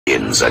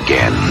begins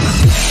again.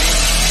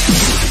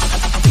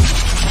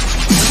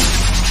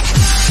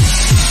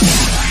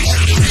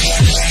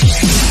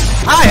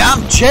 Hi,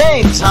 I'm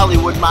James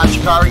Hollywood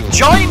Machikari.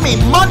 Join me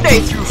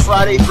Monday through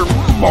Friday for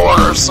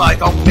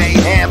Motorcycle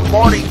Mayhem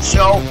Morning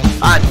Show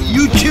on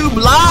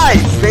YouTube Live,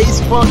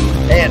 Facebook,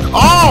 and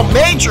all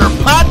major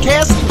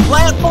podcasting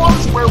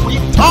platforms where we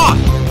talk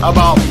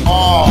about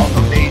all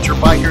the major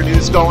biker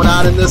news going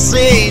on in the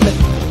scene.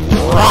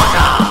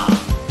 Rock on!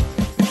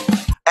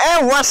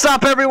 And what's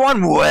up,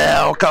 everyone?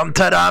 Welcome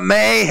to the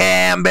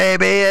Mayhem,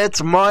 baby.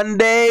 It's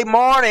Monday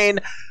morning.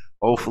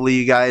 Hopefully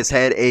you guys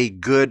had a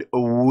good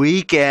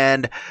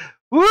weekend.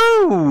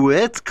 Woo!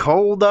 It's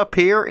cold up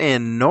here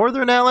in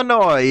northern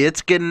Illinois.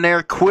 It's getting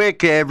there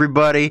quick,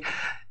 everybody.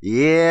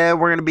 Yeah,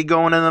 we're going to be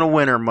going into the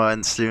winter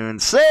months soon.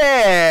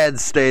 Sad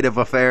state of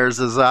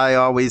affairs, as I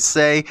always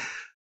say.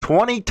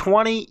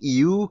 2020,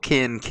 you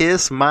can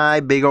kiss my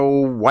big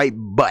old white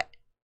butt.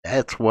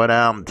 That's what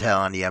I'm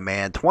telling you,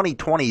 man.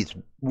 2020's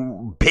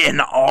been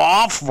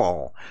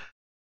awful.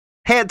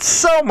 Had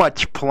so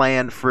much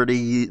planned for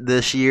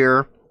this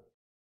year.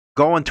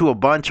 Going to a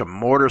bunch of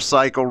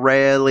motorcycle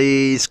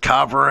rallies,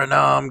 covering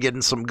them,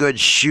 getting some good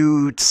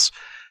shoots.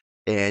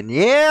 And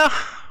yeah,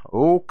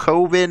 old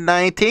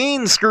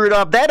COVID-19 screwed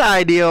up that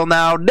ideal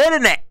now,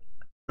 didn't it?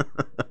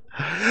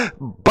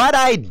 But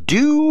I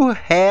do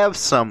have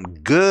some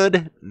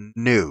good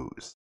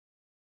news.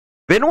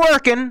 Been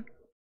working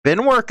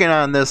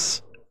on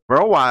this for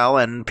a while,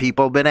 and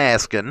people have been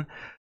asking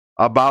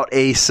about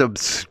a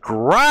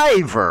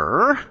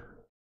subscriber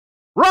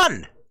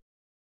run.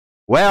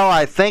 Well,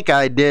 I think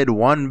I did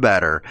one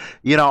better.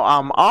 You know,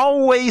 I'm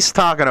always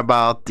talking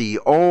about the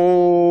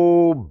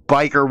old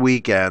biker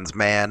weekends,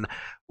 man,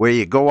 where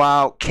you go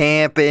out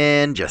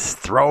camping, just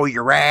throw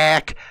your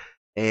rack,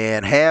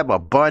 and have a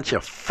bunch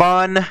of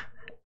fun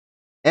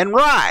and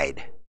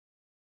ride.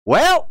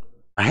 Well,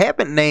 I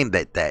haven't named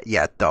it that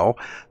yet, though,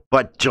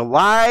 but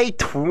July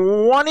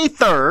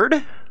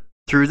 23rd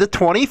through the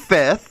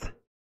 25th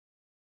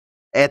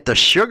at the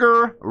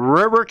Sugar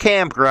River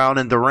Campground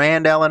in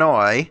Durand,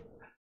 Illinois,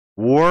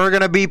 we're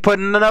going to be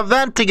putting an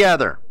event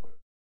together.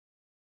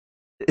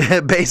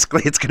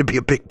 Basically, it's going to be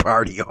a big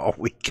party all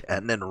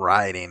weekend and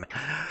riding.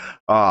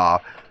 23rd,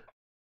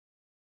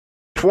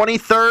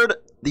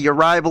 the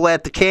arrival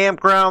at the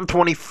campground.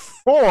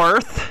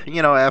 24th,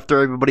 you know,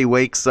 after everybody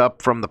wakes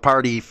up from the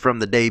party from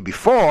the day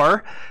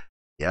before.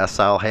 Yes,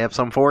 I'll have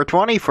some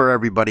 420 for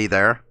everybody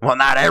there. Well,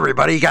 not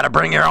everybody. You got to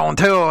bring your own,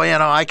 too. You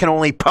know, I can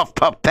only puff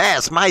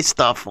past my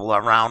stuff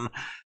around,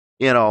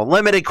 you know,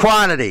 limited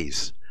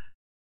quantities.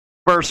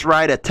 First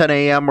ride at 10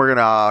 a.m. We're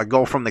going to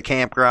go from the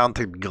campground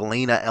to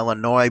Galena,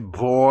 Illinois.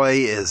 Boy,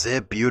 is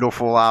it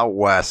beautiful out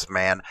west,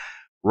 man.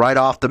 Right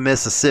off the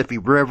Mississippi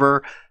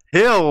River.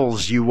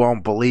 Hills you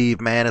won't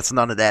believe, man. It's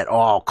none of that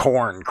all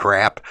corn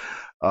crap.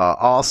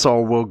 Also,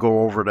 we'll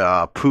go over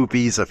to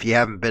Poopies. If you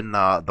haven't been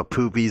the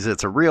Poopies,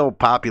 it's a real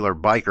popular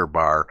biker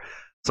bar.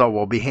 So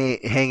we'll be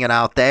hanging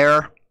out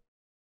there,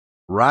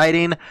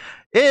 riding.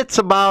 It's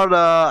about,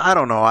 I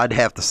don't know, I'd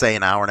have to say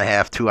an hour and a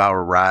half,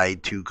 2-hour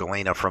ride to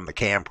Galena from the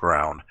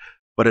campground.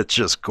 But it's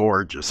just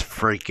gorgeous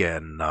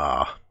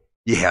freaking,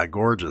 yeah,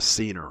 gorgeous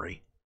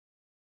scenery.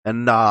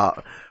 And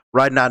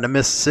riding on the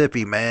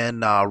Mississippi,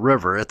 man,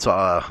 river, it's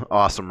a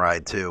awesome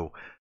ride too.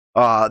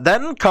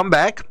 Then come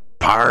back,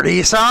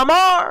 party some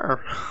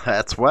more.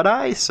 That's what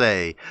I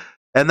say.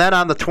 And then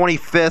on the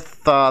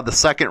 25th, the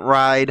second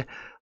ride,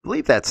 I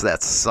believe that's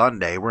that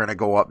Sunday. We're going to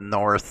go up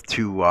north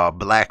to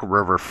Black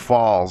River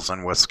Falls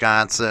in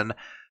Wisconsin.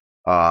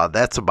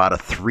 That's about a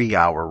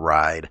 3-hour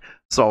ride.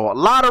 So a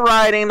lot of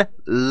riding, a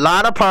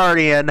lot of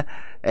partying.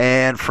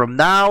 And from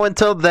now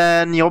until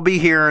then, you'll be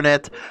hearing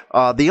it.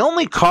 The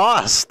only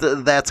cost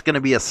that's going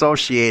to be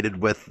associated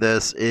with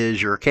this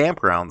is your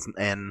campgrounds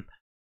and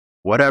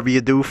whatever you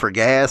do for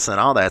gas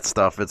and all that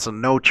stuff. It's a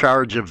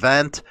no-charge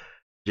event.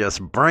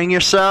 Just bring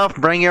yourself,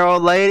 bring your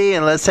old lady,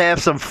 and let's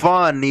have some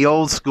fun the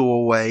old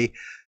school way.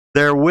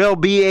 There will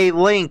be a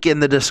link in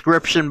the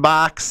description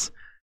box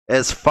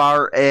as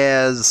far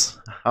as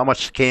how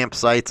much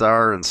campsites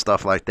are and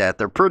stuff like that.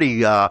 They're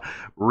pretty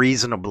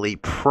reasonably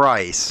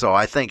priced, so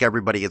I think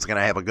everybody is going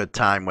to have a good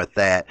time with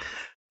that,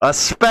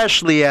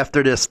 especially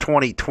after this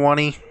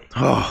 2020.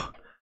 Oh,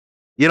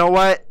 you know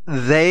what?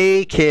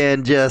 They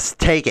can just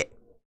take it.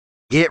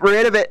 Get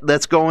rid of it.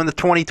 Let's go into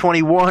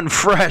 2021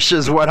 fresh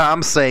is what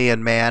I'm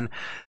saying, man.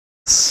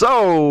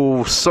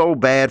 So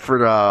bad for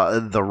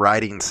the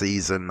riding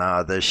season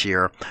this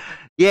year.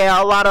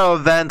 Yeah, a lot of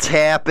events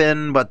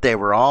happened, but they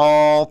were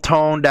all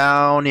toned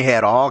down. You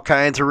had all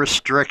kinds of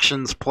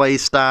restrictions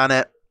placed on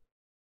it.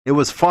 It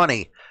was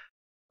funny.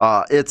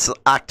 It's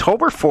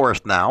October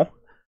 4th now,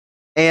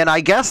 and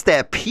I guess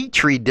that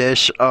petri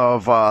dish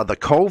of the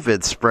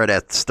COVID spread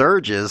at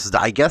Sturgis,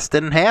 I guess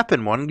didn't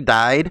happen. One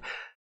died.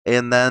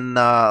 And then,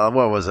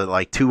 what was it,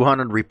 like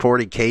 200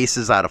 reported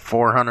cases out of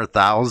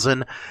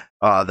 400,000.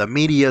 The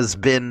media's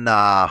been,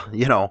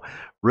 you know,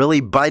 really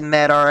biting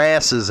at our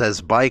asses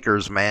as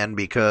bikers, man,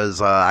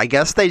 because I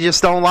guess they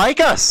just don't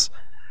like us.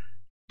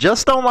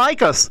 Just don't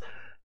like us.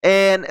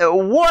 And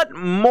what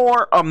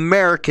more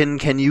American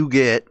can you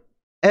get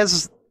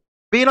as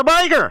being a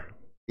biker?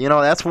 You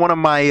know, that's one of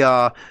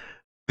my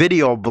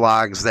video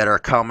blogs that are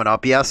coming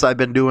up. Yes, I've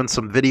been doing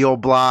some video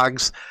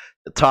blogs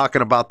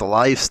talking about the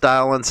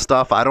lifestyle and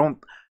stuff. I don't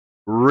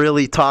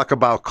really talk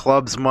about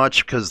clubs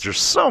much because there's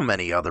so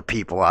many other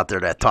people out there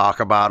that talk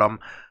about them.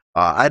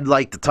 I'd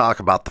like to talk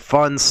about the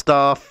fun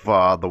stuff,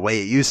 the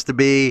way it used to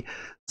be,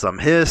 some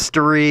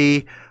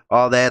history,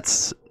 all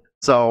that's.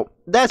 So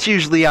that's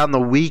usually on the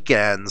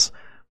weekends.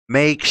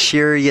 Make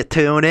sure you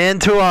tune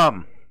into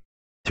them.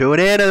 Tune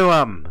into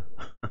them.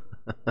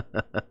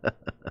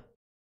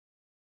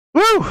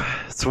 Woo!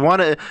 It's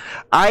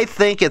I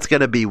think it's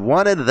gonna be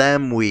one of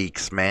them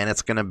weeks, man.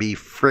 It's gonna be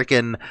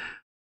freaking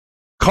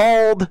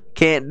cold,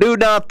 can't do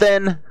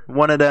nothing.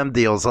 One of them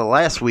deals.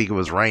 Last week it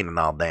was raining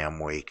all damn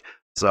week.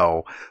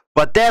 So,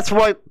 but that's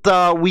what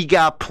we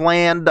got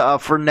planned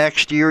for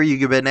next year.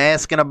 You've been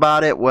asking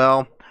about it.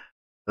 Well,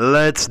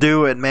 let's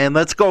do it, man.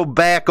 Let's go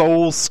back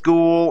old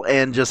school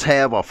and just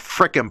have a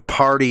freaking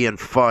party and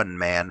fun,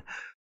 man.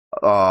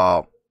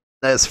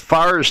 As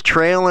far as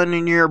trailing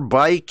in your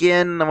bike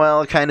in,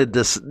 well, it kind of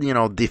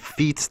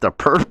defeats the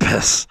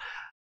purpose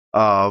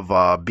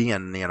of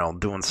being,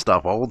 doing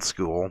stuff old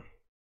school.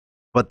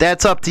 But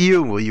that's up to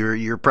you.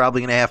 You're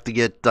probably gonna have to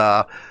get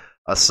a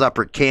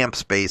separate camp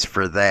space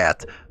for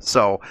that.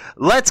 So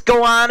let's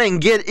go on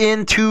and get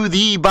into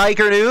the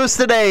biker news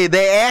today.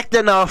 They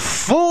acting a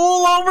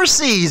fool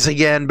overseas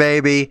again,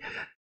 baby.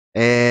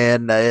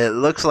 And it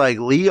looks like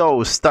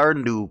Leo's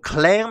starting to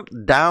clamp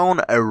down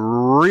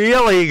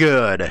really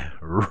good.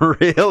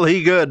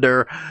 Really good.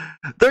 They're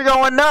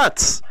going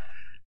nuts.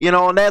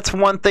 And that's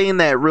one thing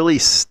that really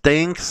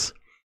stinks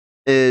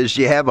is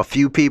you have a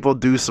few people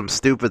do some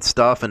stupid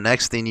stuff, and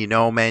next thing you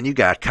know, man, you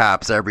got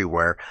cops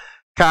everywhere.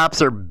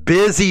 Cops are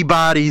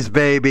busybodies,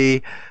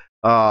 baby.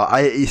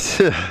 They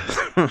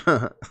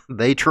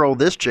troll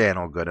this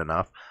channel good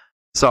enough.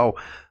 So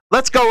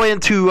let's go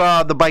into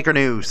the biker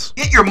news.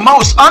 Get your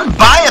most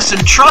unbiased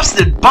and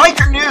trusted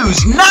biker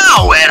news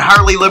now at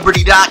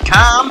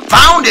HarleyLiberty.com.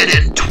 Founded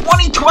in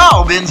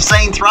 2012,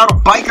 Insane Throttle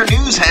Biker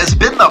News has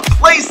been the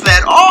place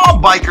that all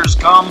bikers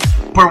come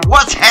for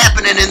what's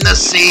happening in the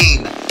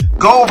scene.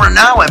 Go over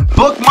now and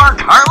bookmark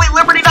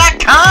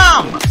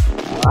HarleyLiberty.com.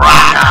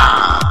 Rock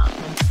on!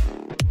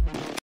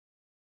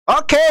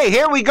 Okay,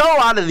 here we go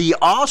out of the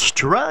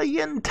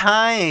Australian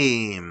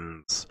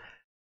Times.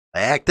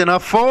 Acting a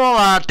fool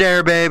out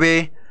there,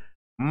 baby.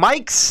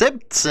 Mike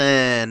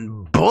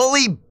Simpson,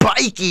 bully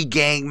bikie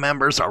gang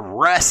members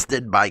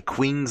arrested by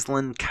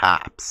Queensland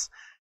cops.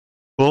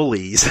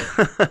 Bullies.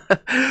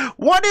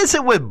 What is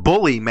it with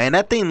bully, man?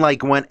 That thing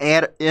went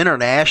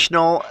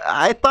international.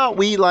 I thought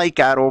we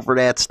got over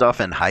that stuff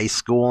in high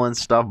school and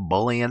stuff,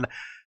 bullying.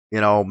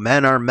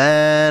 Men are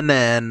men,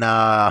 and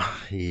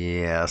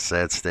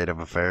sad state of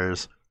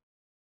affairs.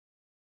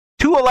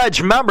 2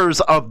 alleged members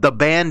of the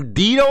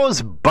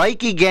Bandidos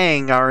bikie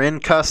gang are in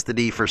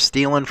custody for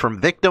stealing from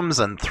victims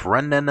and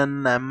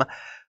threatening them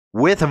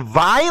with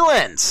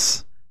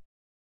violence.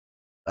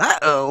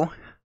 Uh-oh.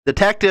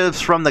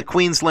 Detectives from the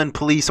Queensland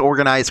Police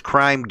Organized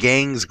Crime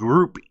Gangs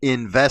Group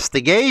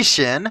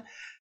investigation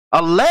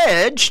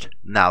alleged,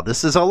 now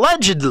this is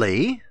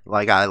allegedly,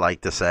 like I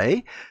like to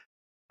say,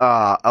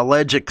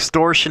 alleged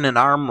extortion and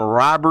armed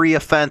robbery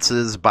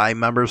offenses by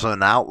members of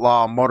an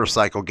outlaw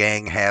motorcycle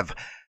gang have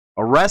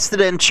arrested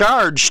and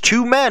charged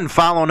 2 men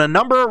following a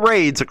number of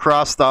raids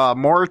across the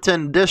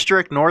Moreton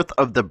district north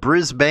of the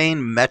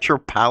Brisbane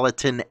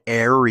metropolitan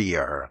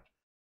area.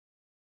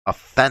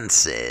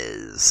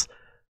 Offenses.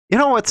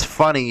 It's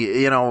funny,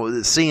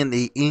 seeing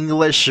the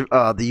English,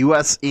 the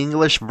U.S.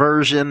 English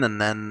version,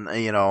 and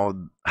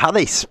then, how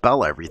they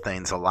spell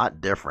everything's a lot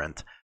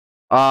different.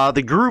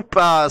 The group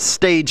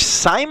staged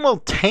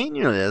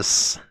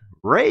simultaneous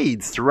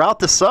raids throughout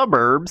the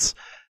suburbs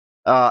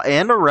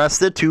and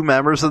arrested 2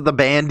 members of the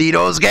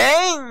Bandidos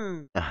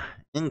gang,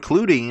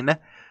 including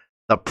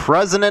the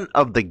president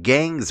of the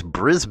gang's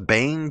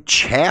Brisbane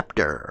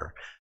chapter.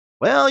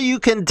 Well, you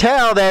can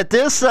tell that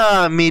this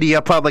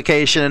media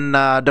publication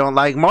don't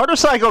like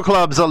motorcycle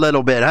clubs a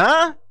little bit,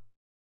 huh?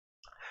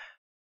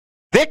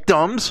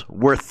 Victims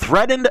were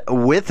threatened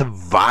with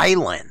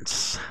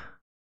violence.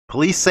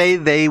 Police say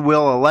they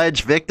will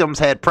allege victims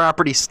had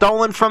property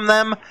stolen from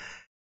them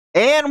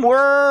and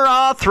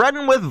were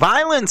threatened with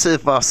violence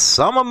if a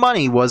sum of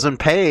money wasn't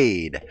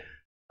paid.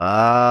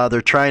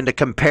 They're trying to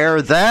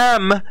compare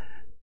them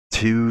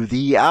to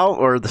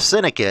the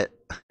syndicate.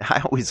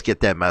 I always get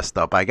that messed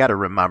up. I got to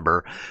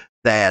remember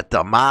that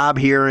the mob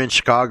here in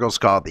Chicago is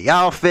called the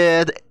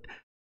Outfit,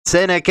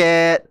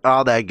 Syndicate,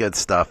 all that good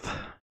stuff.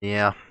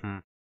 Yeah,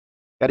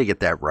 got to get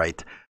that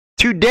right.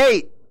 To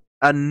date,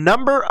 a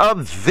number of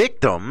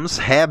victims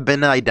have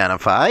been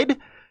identified,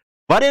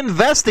 but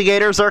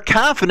investigators are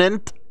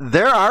confident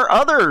there are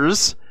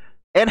others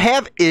and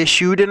have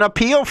issued an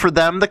appeal for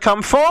them to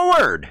come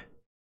forward.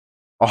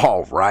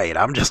 All right,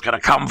 I'm just going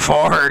to come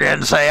forward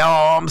and say,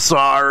 oh, I'm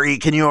sorry,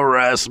 can you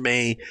arrest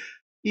me?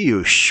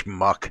 You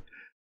schmuck.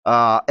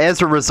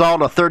 As a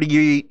result, a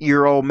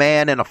 30-year-old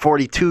man and a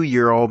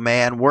 42-year-old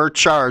man were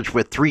charged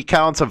with 3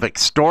 counts of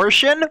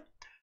extortion,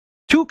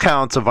 2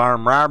 counts of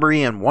armed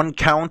robbery, and 1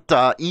 count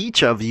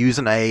each of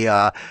using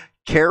a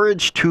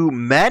carriage to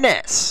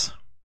menace.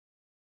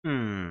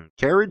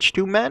 Carriage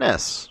to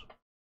menace.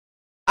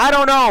 I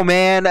don't know,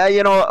 man.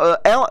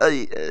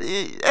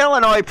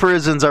 Illinois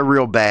prisons are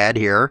real bad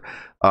here.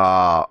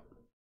 The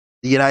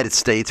United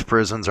States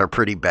prisons are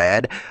pretty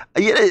bad.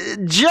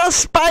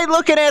 Just by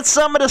looking at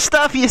some of the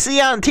stuff you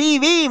see on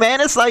TV, man,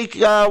 it's like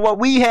what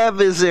we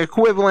have is the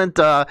equivalent,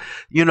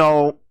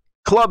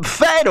 Club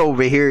Fed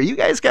over here. You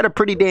guys got it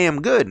pretty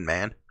damn good,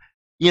 man.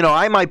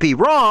 I might be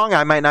wrong.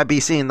 I might not be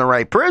seeing the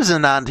right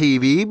prison on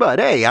TV, but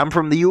hey, I'm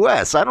from the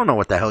U.S. I don't know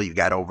what the hell you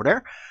got over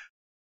there.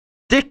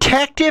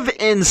 Detective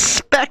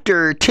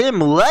Inspector Tim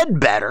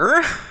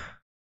Ledbetter,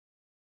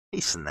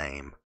 nice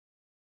name,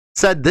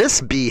 said this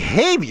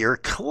behavior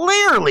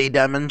clearly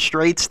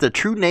demonstrates the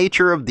true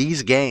nature of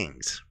these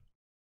gangs.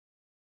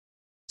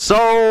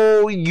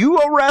 So you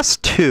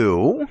arrest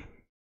 2,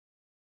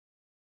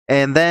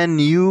 and then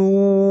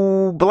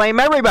you blame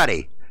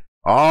everybody.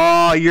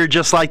 Oh, you're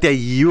just like the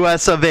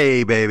US of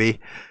A, baby.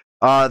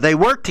 They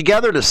work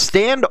together to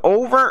stand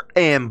over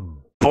and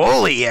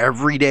bully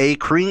everyday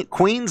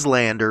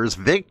Queenslanders,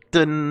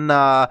 threatening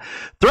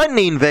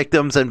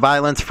victims and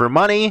violence for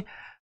money.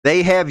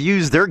 They have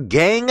used their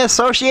gang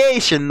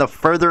association to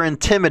further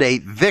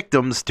intimidate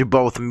victims to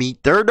both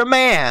meet their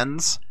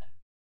demands,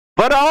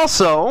 but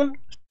also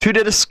to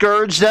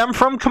discourage them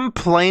from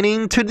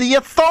complaining to the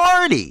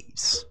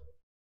authorities.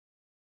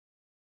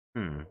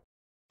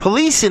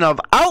 Policing of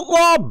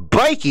outlaw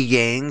bikie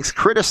gangs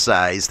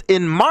criticized.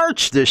 In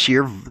March this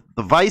year,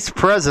 the vice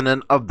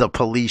president of the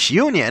police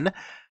union,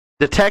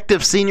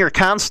 Detective Senior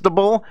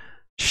Constable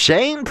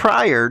Shane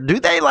Pryor, do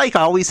they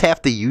always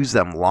have to use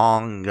them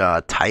long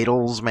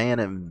titles, man,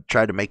 and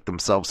try to make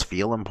themselves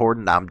feel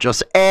important? I'm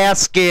just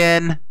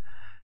asking.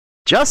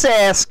 Just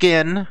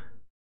asking.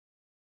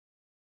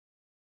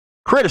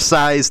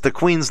 Criticized the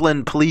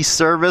Queensland Police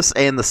Service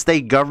and the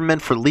state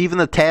government for leaving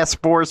the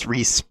task force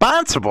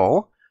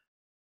responsible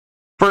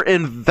for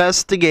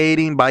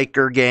investigating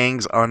biker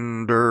gangs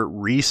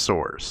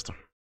under-resourced.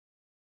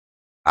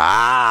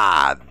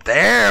 Ah,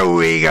 there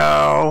we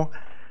go.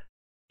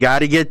 Got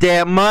to get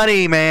that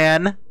money,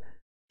 man.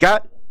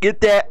 Got to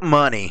get that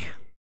money.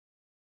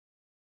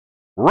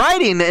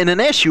 Writing in an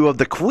issue of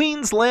the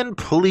Queensland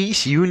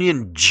Police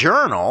Union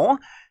Journal,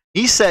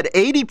 he said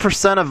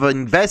 80% of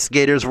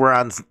investigators were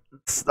on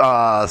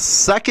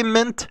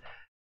secondment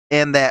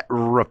and that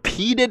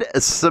repeated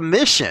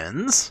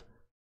submissions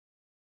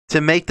to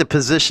make the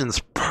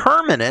positions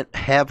permanent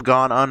have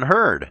gone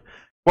unheard.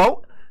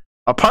 Quote,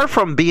 apart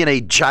from being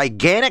a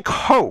gigantic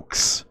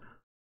hoax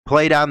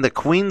played on the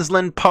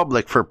Queensland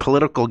public for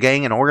political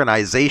gang and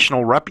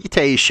organizational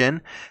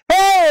reputation,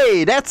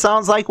 hey, that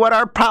sounds like what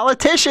our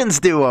politicians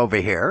do over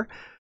here.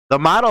 The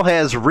model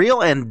has real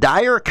and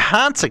dire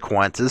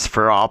consequences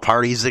for all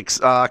parties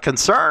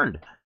concerned.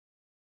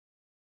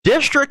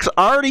 Districts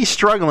already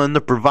struggling to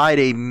provide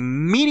a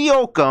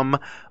mediocre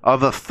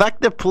of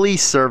effective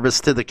police service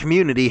to the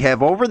community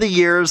have over the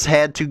years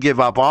had to give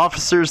up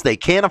officers they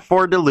can't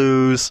afford to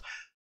lose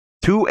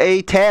to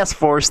a task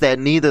force that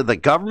neither the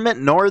government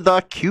nor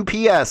the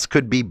QPS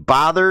could be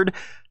bothered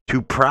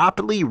to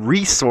properly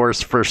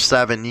resource for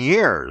 7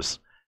 years.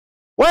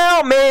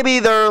 Well, maybe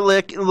they're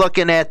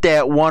looking at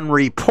that one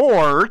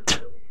report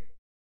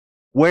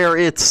where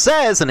it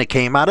says, and it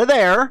came out of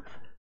there,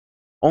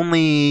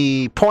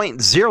 only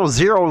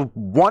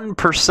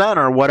 0.001%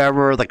 or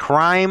whatever the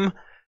crime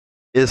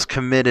is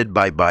committed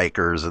by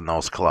bikers in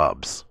those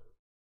clubs.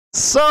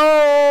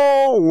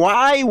 So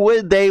why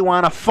would they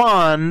want to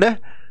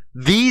fund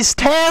these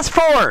task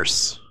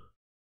force?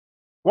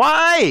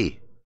 Why?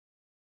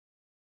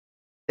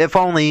 If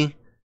only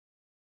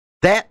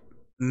that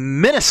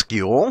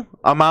minuscule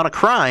amount of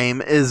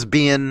crime is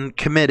being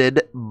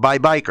committed by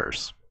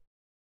bikers.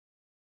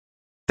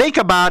 Think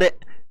about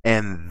it.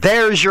 And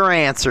there's your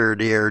answer,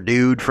 dear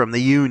dude from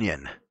the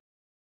union.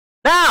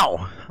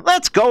 Now,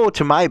 let's go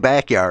to my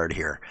backyard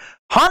here.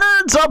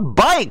 Hundreds of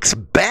bikes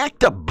back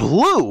to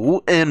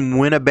blue in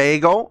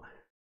Winnebago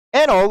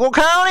and Ogle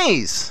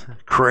counties.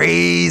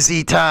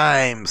 Crazy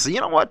times. You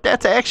know what?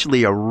 That's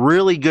actually a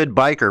really good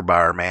biker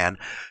bar, man.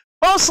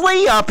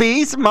 Mostly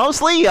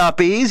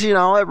yuppies. You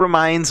know, it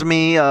reminds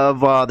me of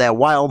that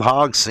Wild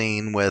Hog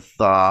scene with,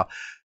 Throttle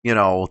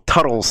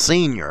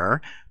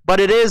Sr., but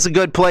it is a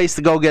good place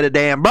to go get a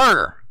damn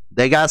burger.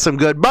 They got some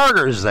good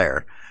burgers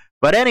there.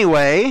 But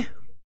anyway,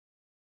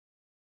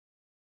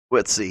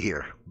 let's see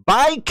here.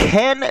 By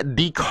Ken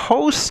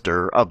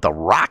DeCoaster of the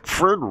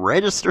Rockford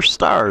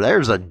Register-Star.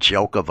 There's a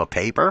joke of a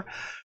paper.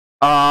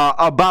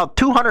 About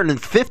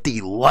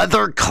 250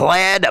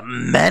 leather-clad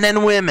men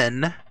and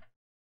women.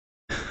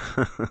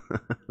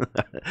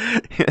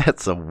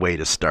 That's a way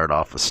to start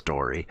off a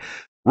story.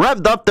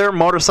 Revved up their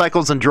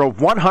motorcycles and drove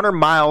 100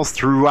 miles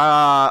through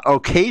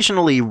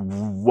occasionally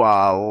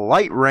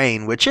light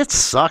rain, which it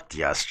sucked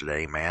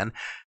yesterday, man.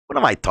 What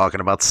am I talking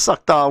about?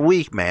 Sucked all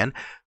week, man.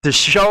 to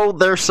show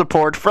their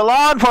support for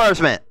law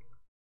enforcement.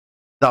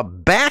 The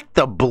Back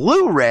the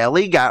Blue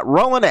rally got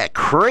rolling at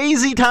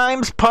Crazy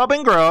Times Pub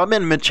and Grub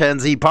in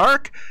Mackenzie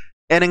Park,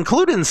 and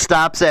including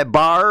stops at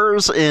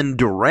bars in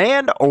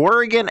Durand,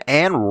 Oregon,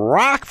 and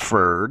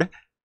Rockford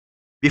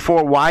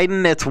before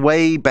widening its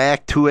way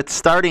back to its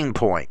starting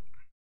point.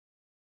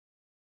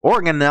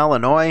 Oregon and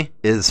Illinois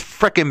is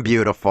frickin'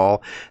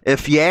 beautiful.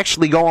 If you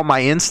actually go on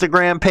my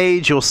Instagram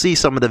page, you'll see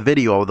some of the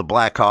video of the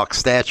Black Hawk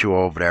statue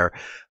over there.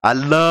 I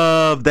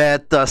love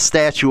that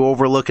statue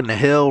overlooking the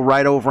hill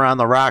right over on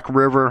the Rock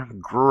River.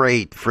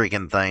 Great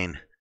freaking thing.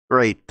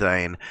 Great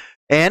thing.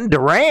 And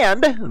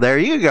Durand, there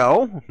you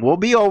go. We'll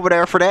be over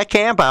there for that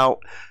camp out.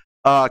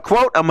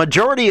 Quote, a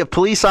majority of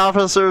police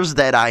officers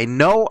that I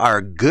know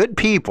are good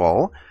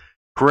people.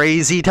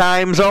 Crazy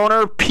Times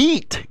owner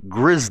Pete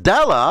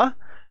Grisdella.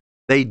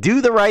 They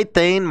do the right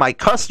thing. My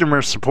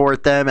customers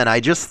support them, and I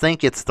just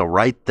think it's the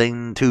right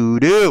thing to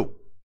do.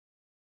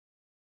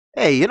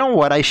 Hey, you know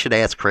what? I should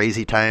ask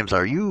Crazy Times.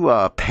 Are you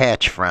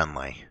patch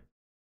friendly?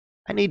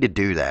 I need to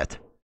do that.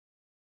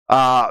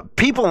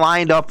 People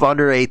lined up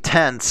under a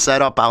tent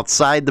set up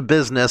outside the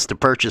business to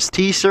purchase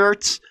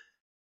t-shirts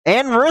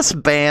and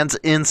wristbands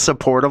in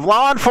support of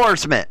law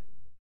enforcement.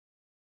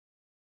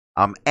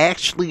 I'm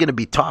actually going to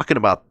be talking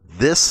about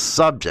this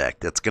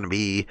subject. It's going to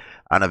be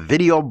on a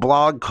video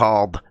blog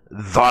called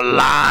The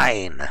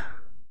Line.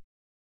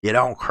 You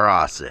don't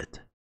cross it.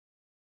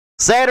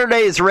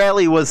 Saturday's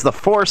rally was the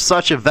fourth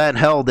such event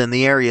held in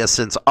the area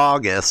since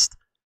August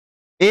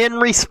in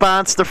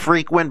response to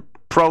frequent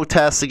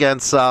protests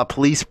against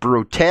police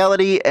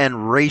brutality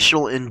and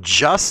racial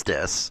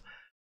injustice.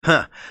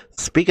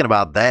 Speaking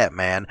about that,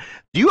 man,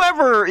 do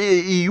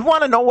you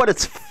want to know what it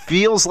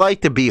feels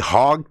like to be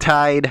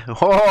hogtied?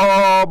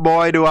 Oh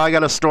boy, do I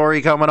got a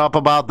story coming up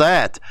about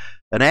that.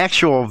 An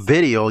actual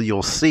video,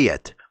 you'll see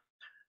it.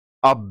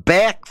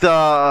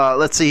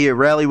 Let's see here,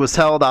 rally was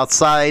held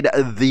outside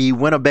the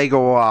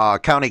Winnebago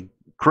County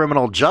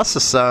Criminal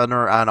Justice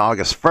Center on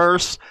August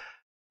 1st,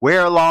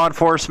 where law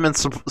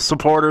enforcement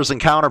supporters and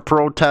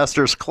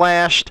counter-protesters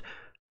clashed.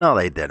 No,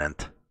 they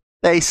didn't.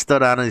 They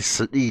stood on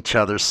each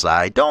other's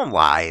side. Don't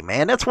lie,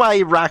 man. That's why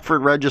you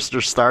Rockford Register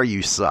Star,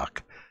 you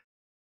suck.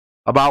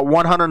 About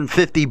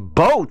 150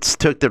 boats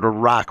took to the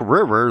Rock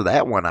River,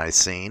 that one I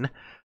seen,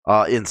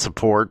 in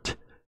support.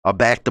 A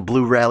Back to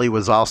Blue rally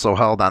was also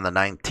held on the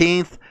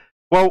 19th.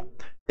 Well,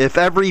 if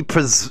every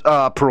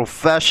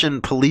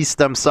profession policed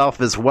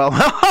themselves as well...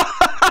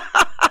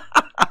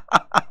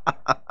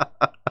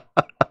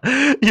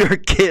 You're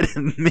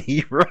kidding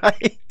me,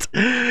 right?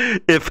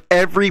 If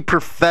every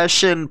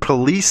profession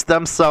policed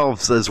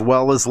themselves as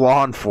well as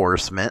law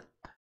enforcement,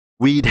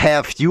 we'd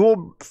have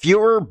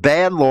fewer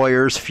bad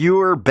lawyers,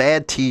 fewer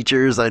bad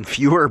teachers, and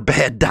fewer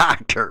bad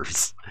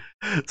doctors.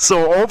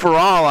 So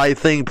overall, I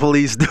think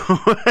police do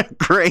a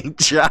great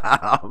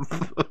job.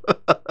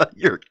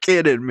 You're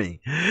kidding me.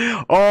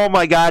 Oh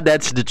my God,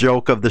 that's the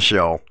joke of the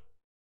show.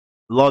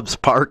 Loves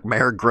Park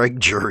Mayor Greg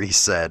Jury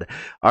said,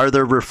 are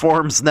there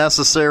reforms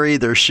necessary?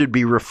 There should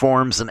be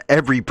reforms in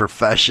every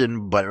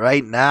profession, but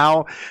right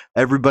now,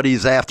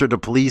 everybody's after the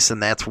police,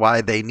 and that's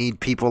why they need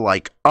people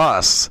like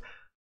us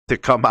to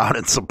come out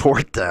and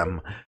support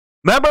them.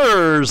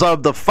 Members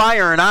of the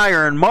Fire and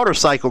Iron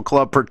Motorcycle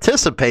Club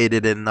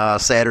participated in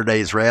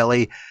Saturday's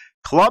rally.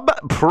 Club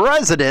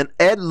President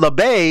Ed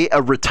LeBay,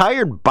 a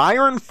retired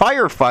Byron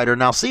firefighter,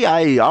 now see,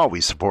 I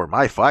always support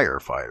my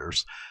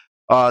firefighters,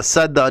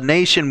 said the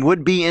nation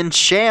would be in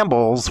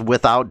shambles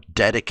without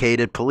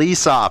dedicated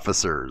police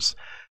officers.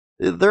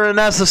 They're a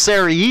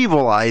necessary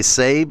evil, I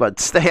say, but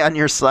stay on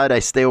your side. I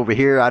stay over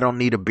here. I don't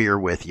need a beer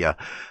with you.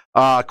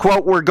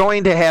 Quote, we're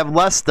going to have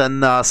less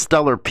than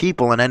stellar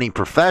people in any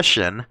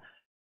profession,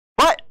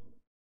 but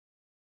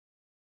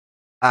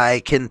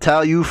I can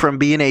tell you from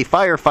being a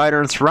firefighter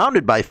and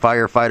surrounded by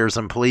firefighters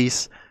and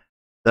police,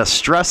 the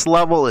stress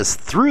level is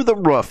through the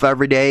roof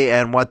every day,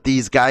 and what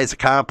these guys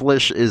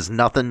accomplish is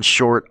nothing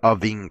short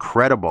of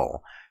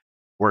incredible.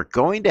 We're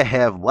going to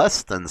have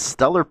less than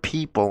stellar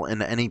people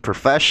in any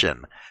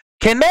profession.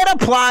 Can that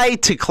apply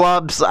to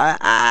clubs?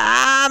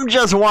 I'm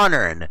just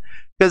wondering,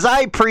 because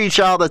I preach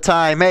all the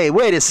time, hey,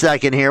 wait a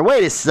second here,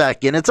 wait a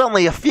second, it's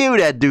only a few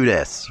that do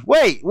this.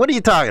 Wait, what are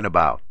you talking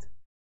about?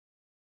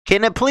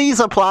 Can it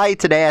please apply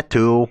to that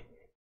too?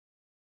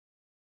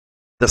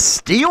 The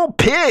Steel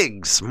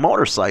Pigs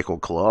Motorcycle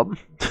Club,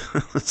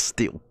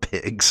 Steel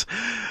Pigs,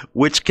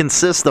 which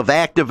consists of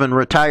active and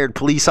retired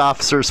police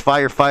officers,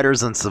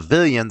 firefighters, and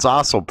civilians,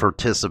 also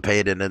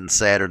participated in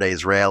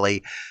Saturday's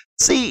rally.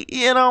 See,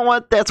 you know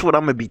what? That's what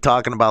I'm going to be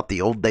talking about, the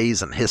old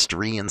days and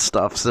history and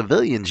stuff.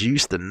 Civilians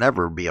used to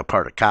never be a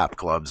part of cop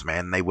clubs,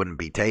 man. They wouldn't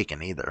be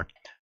taken either.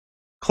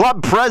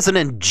 Club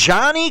President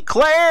Johnny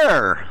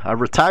Clare, a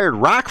retired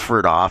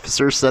Rockford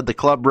officer, said the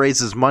club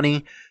raises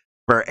money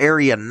for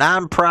area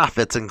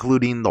nonprofits,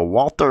 including the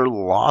Walter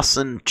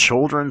Lawson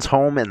Children's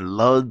Home in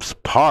Loves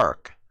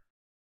Park.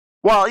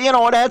 Well, you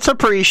know, that's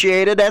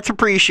appreciated. That's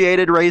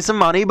appreciated, raising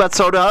money, but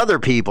so do other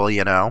people,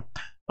 you know.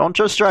 Don't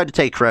just try to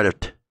take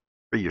credit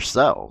for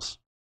yourselves.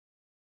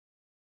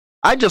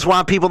 I just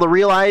want people to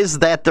realize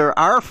that there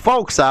are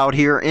folks out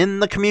here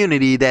in the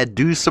community that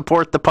do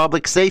support the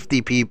public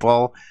safety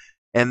people,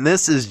 and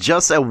this is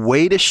just a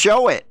way to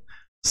show it.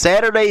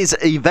 Saturday's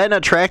event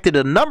attracted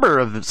a number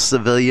of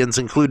civilians,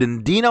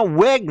 including Dina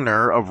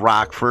Wagner of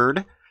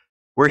Rockford.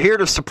 We're here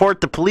to support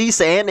the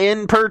police and,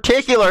 in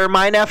particular,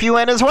 my nephew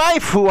and his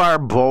wife, who are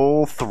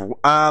both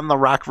on the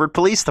Rockford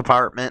Police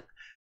Department.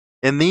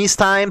 In these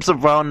times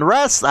of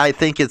unrest, I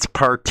think it's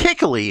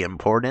particularly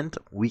important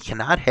we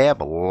cannot have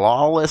a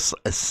lawless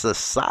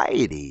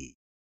society.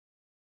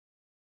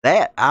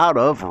 That out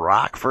of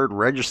Rockford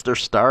Register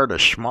Star to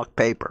Schmuck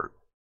Paper.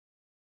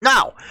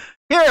 Now,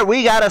 here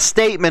we got a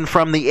statement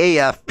from the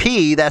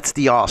AFP. That's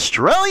the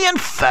Australian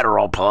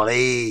Federal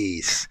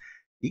Police.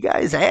 You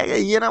guys,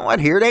 you know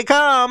what? Here they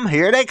come.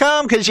 Here they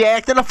come, because you're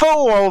acting a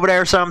fool over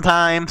there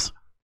sometimes.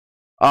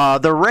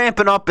 They're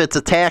ramping up its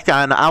attack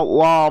on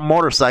outlaw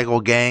motorcycle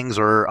gangs,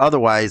 or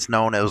otherwise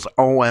known as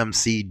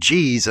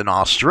OMCGs in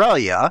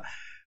Australia,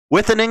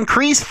 with an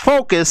increased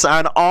focus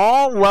on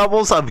all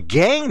levels of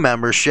gang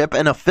membership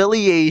and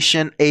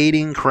affiliation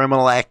aiding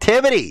criminal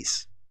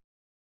activities.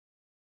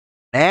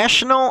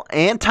 National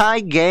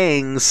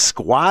Anti-Gang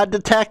Squad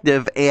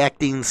Detective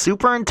Acting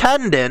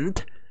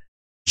Superintendent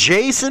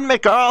Jason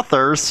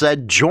MacArthur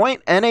said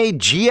joint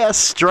NAGS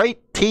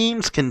straight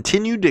teams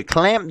continue to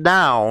clamp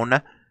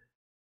down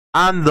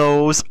on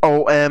those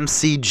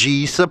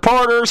OMCG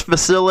supporters,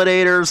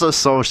 facilitators,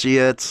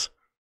 associates.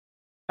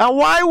 Now,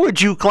 why would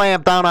you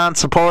clamp down on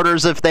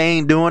supporters if they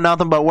ain't doing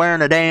nothing but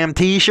wearing a damn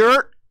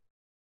t-shirt?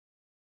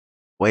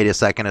 Wait a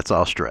second, it's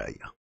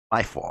Australia.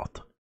 My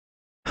fault.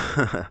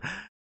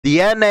 The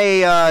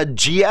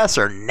NAGS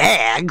or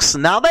NAGs.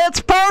 Now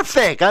that's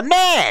perfect. A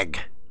NAG.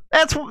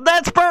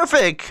 That's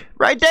perfect.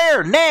 Right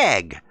there.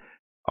 NAG.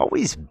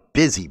 Always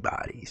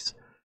busybodies.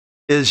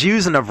 Is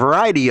using a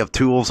variety of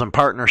tools and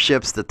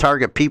partnerships to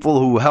target people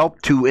who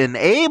help to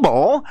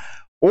enable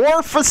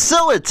or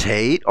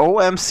facilitate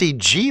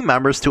OMCG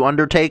members to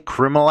undertake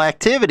criminal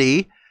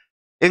activity,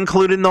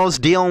 including those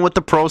dealing with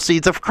the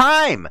proceeds of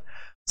crime.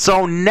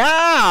 So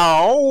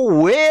now,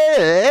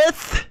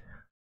 with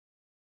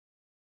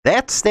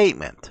that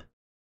statement,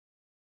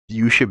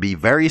 you should be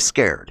very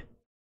scared.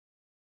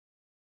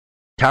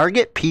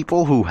 Target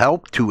people who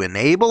help to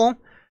enable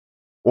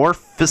or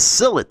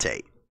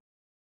facilitate.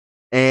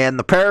 And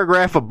the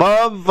paragraph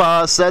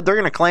above said they're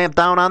going to clamp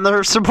down on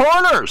their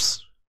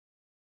supporters.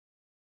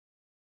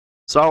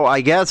 So I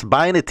guess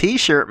buying a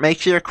t-shirt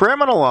makes you a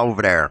criminal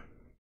over there.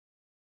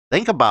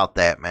 Think about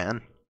that,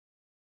 man.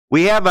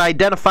 We have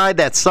identified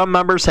that some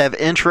members have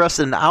interest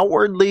in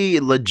outwardly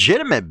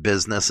legitimate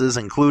businesses,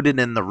 included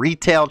in the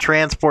retail,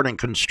 transport, and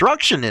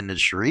construction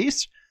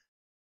industries.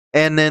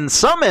 And in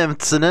some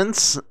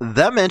incidents,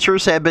 them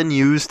interests have been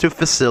used to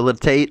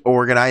facilitate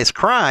organized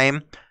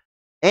crime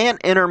and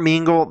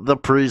intermingle the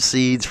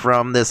proceeds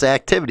from this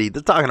activity.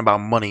 They're talking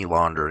about money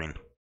laundering.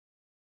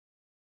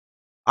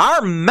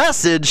 Our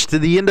message to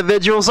the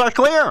individuals are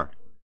clear.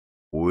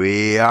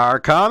 We are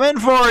coming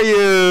for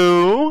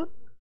you.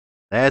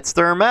 That's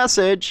their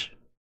message.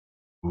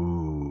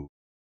 Ooh.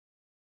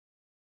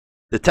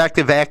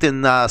 Detective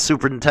Acting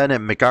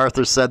Superintendent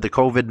MacArthur said the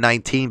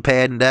COVID-19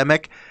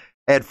 pandemic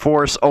had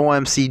forced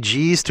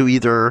OMCGs to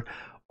either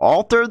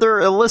alter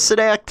their illicit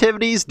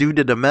activities due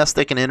to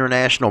domestic and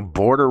international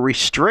border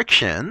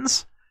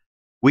restrictions.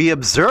 We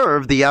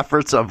observed the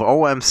efforts of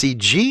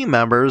OMCG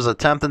members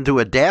attempting to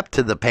adapt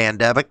to the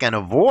pandemic and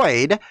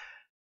avoid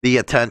the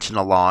attention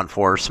of law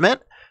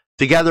enforcement.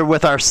 Together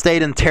with our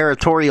state and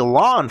territorial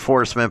law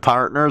enforcement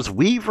partners,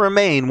 we've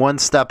remained one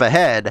step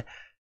ahead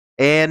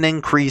and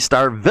increased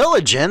our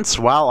vigilance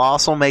while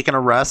also making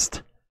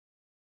arrests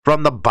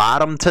from the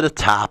bottom to the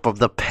top of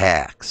the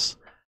packs.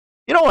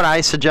 You know what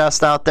I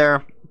suggest out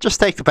there? Just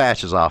take the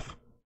patches off.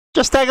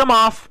 Just take them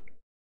off.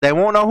 They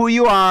won't know who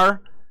you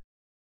are.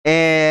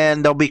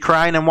 And they'll be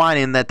crying and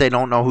whining that they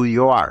don't know who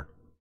you are.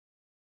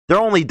 They're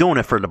only doing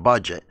it for the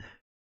budget.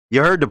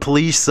 You heard the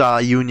police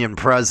union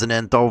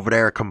president over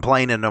there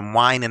complaining and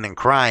whining and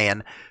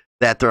crying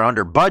that they're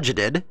under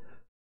budgeted.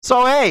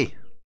 So, hey,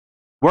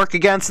 work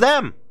against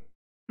them.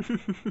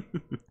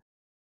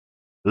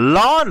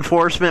 Law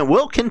enforcement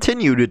will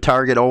continue to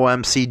target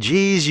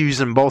OMCGs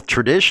using both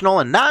traditional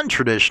and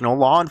non-traditional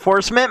law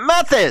enforcement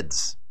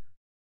methods,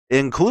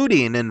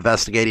 including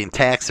investigating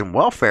tax and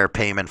welfare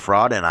payment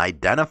fraud and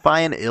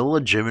identifying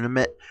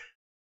illegitimate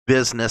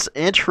business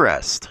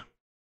interest.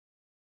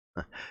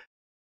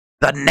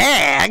 The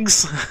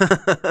NAGs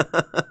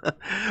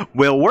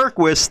will work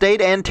with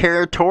state and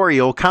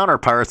territorial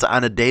counterparts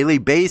on a daily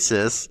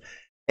basis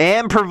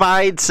and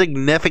provide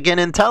significant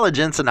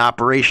intelligence and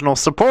operational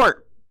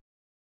support.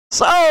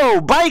 So,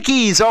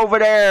 bikies over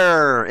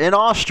there in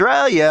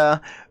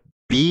Australia,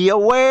 be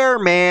aware,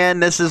 man.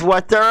 This is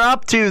what they're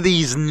up to,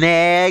 these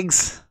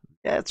nags.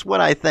 That's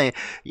what I think.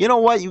 You know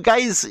what, you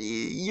guys,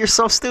 you're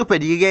so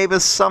stupid. You gave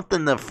us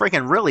something to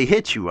freaking really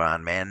hit you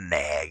on, man.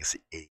 Nags,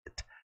 idiot.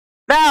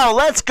 Now,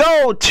 let's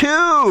go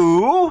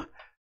to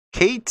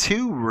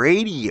K2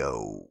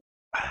 Radio.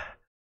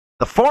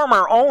 The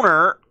former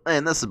owner,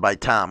 and this is by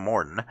Tom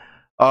Morton,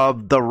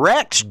 of the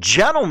Rex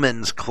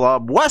Gentlemen's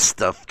Club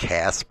west of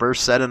Casper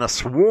said in a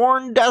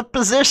sworn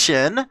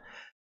deposition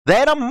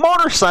that a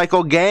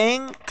motorcycle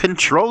gang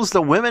controls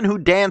the women who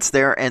dance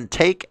there and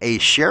take a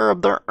share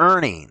of their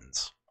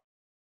earnings.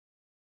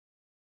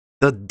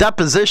 The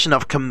deposition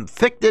of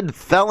convicted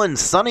felon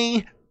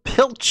Sonny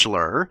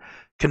Pilchler,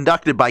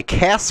 conducted by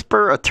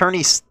Casper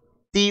attorney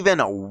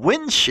Stephen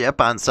Winship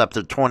on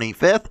September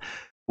 25th,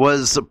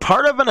 was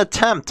part of an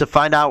attempt to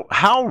find out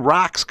how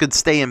Rox could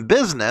stay in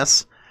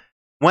business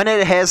when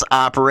it has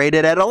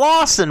operated at a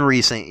loss in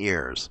recent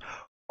years.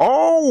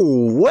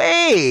 Oh,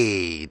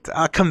 wait,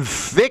 a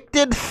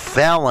convicted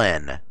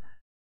felon.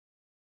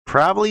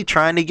 Probably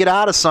trying to get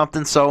out of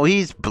something, so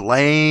he's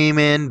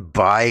blaming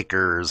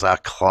Bikers, a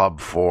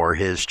club, for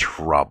his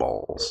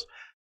troubles.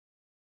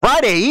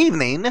 Friday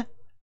evening,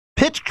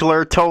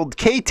 Pitchler told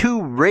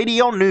K2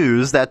 Radio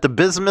News that the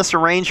business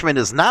arrangement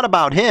is not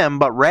about him,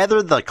 but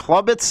rather the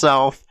club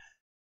itself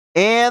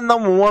and the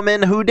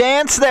woman who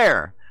danced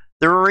there.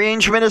 The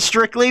arrangement is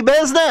strictly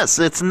business.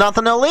 It's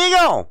nothing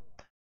illegal.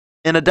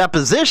 In a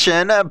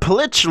deposition,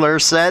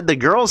 Pitchler said the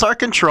girls are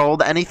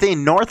controlled.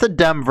 Anything north of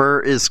Denver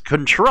is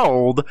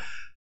controlled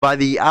by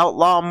the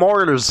outlaw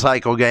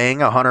motorcycle gang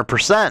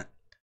 100%.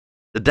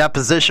 The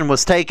deposition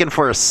was taken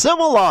for a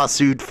civil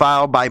lawsuit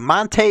filed by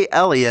Monte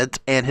Elliott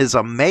and his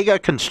Omega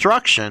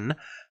Construction,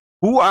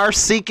 who are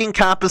seeking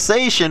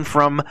compensation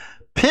from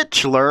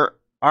Pitchler,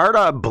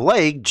 Arda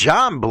Blake,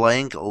 John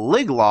Blank,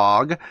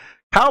 Liglog,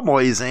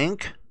 Cowboys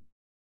Inc.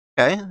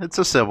 Okay, it's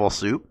a civil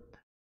suit.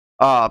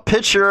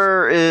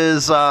 Pitcher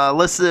is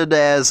listed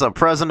as a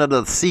president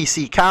of the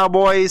CC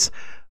Cowboys,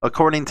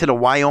 according to the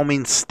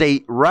Wyoming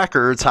state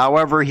records.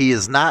 However, he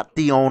is not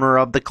the owner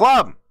of the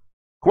club.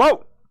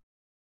 Quote,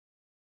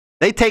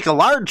 they take a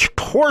large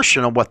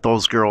portion of what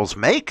those girls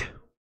make.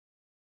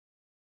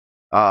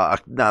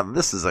 Now,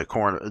 this is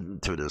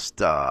according to this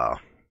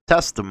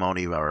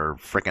testimony or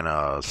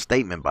freaking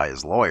statement by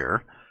his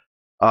lawyer.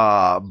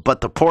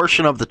 But the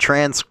portion of the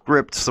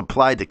transcript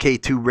supplied to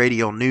K2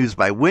 Radio News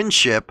by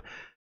Winship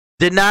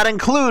did not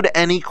include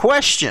any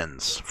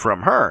questions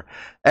from her.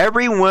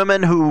 Every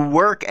woman who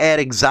work at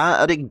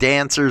exotic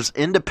dancers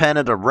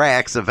independent of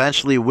Rax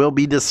eventually will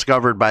be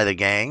discovered by the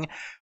gang,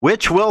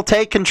 which will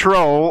take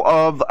control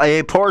of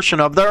a portion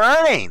of their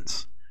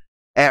earnings.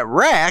 At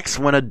Rax,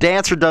 when a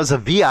dancer does a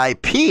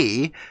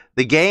VIP,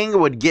 the gang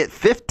would get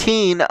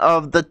 15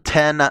 of the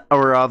 10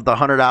 or of the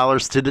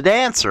 $100 to the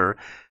dancer.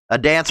 A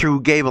dancer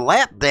who gave a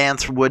lap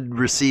dance would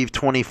receive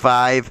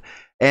 25,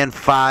 and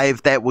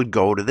 5 that would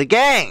go to the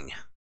gang.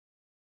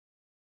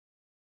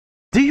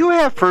 Do you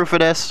have proof of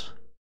this?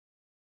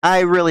 I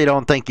really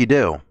don't think you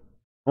do.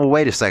 Well,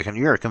 wait a second.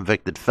 You're a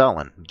convicted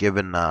felon,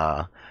 given,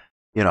 an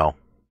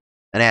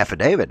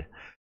affidavit.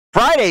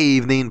 Friday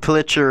evening,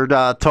 Pilcher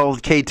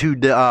told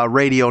K2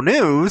 Radio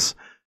News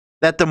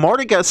that the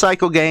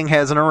motorcycle gang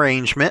has an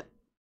arrangement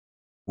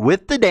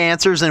with the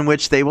dancers in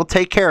which they will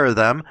take care of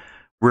them,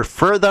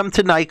 refer them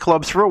to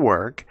nightclubs for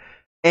work,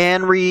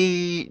 and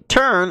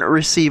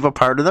receive a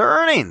part of their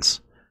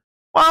earnings.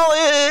 Well,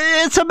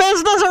 it's a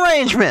business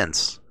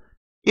arrangement.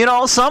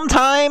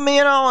 Sometime,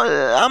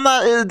 I'm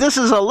not, this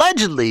is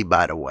allegedly,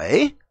 by the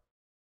way,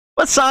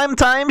 but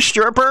sometimes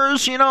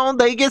strippers,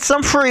 they get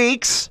some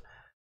freaks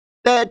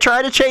that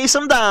try to chase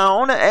them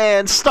down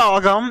and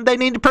stalk them. They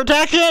need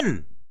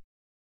protection.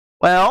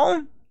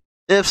 Well,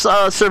 if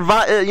a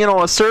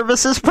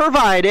service is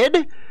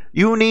provided,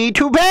 you need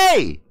to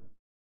pay.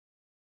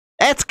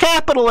 That's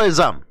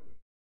capitalism.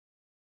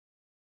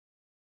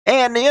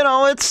 And,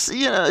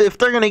 if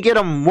they're going to get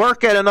them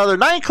work at another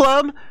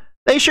nightclub,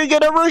 they should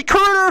get a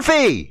recruiter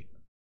fee.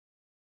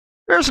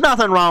 There's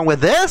nothing wrong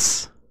with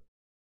this.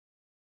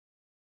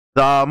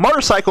 The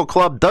motorcycle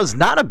club does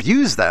not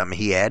abuse them,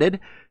 he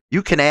added.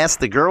 You can ask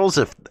the girls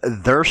if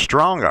they're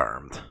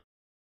strong-armed.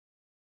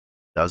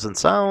 Doesn't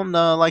sound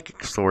like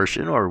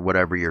extortion or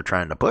whatever you're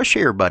trying to push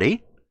here,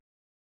 buddy.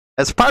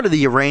 As part of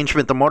the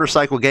arrangement, the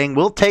motorcycle gang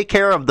will take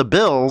care of the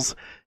bills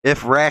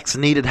if Rax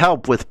needed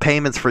help with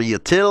payments for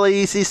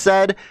utilities, he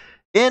said.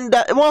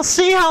 Well,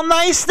 see how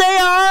nice they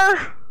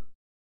are?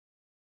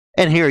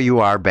 And here you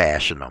are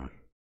bashing them.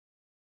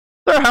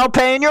 They're help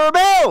paying your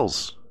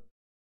bills.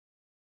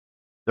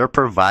 They're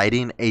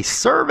providing a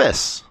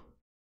service.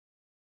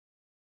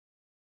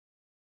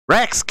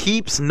 Rax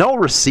keeps no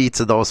receipts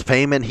of those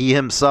payments. He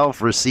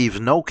himself receives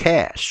no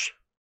cash.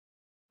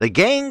 The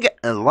gang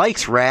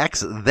likes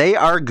Rax. They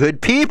are good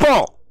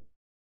people.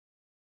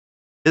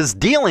 His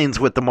dealings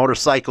with the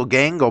motorcycle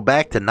gang go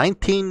back to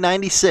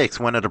 1996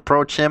 when it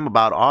approached him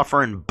about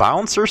offering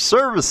bouncer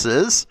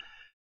services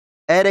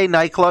at a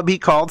nightclub he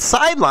called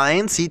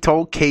Sidelines, he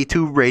told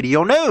K2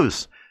 Radio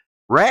News.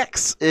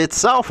 Rax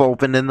itself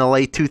opened in the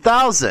late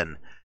 2000s.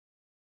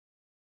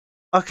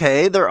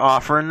 Okay, they're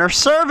offering their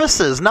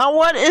services. Now,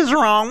 what is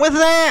wrong with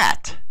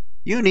that?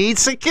 You need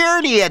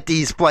security at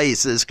these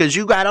places because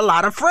you got a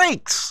lot of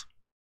freaks.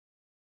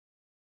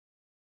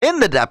 In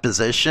the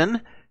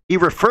deposition, he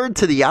referred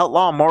to the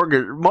outlaw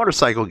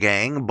motorcycle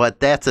gang,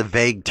 but that's a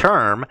vague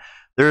term.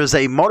 There is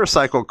a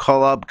motorcycle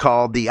club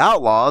called the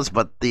Outlaws,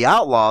 but the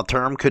outlaw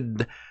term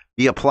could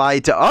be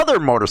applied to other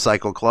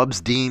motorcycle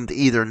clubs deemed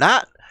either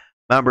not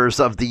members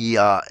of the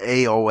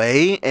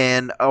AOA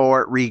and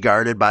or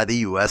regarded by the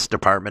U.S.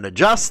 Department of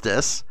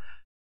Justice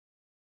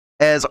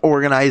as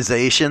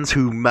organizations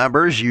whose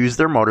members use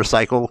their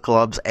motorcycle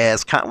clubs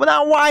as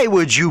now, why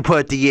would you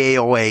put the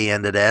AOA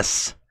into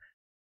this?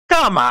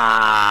 Come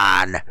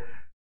on!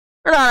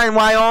 You're not in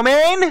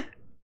Wyoming!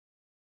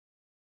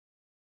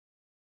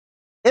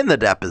 In the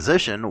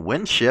deposition,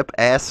 Winship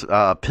asked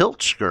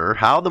Pilcher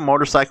how the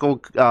motorcycle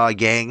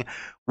gang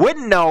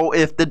wouldn't know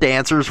if the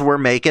dancers were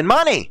making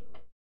money,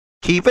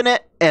 keeping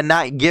it and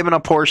not giving a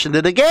portion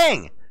to the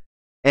gang.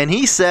 And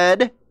he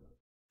said,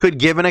 could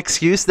give an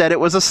excuse that it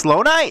was a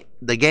slow night.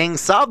 The gang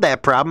solved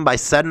that problem by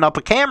setting up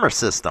a camera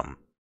system.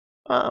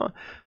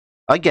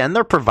 Again,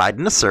 they're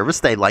providing a service.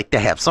 They like to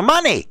have some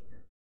money.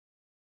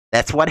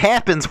 That's what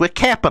happens with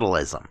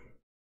capitalism.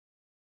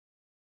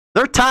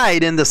 They're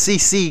tied in the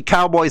CC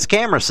Cowboys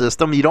camera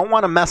system. You don't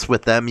want to mess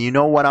with them. You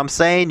know what I'm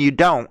saying? You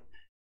don't.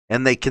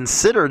 And they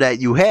consider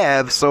that you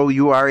have, so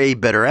you are a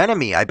bitter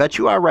enemy. I bet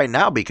you are right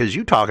now because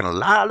you're talking a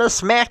lot of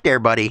smack there,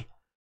 buddy.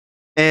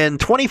 In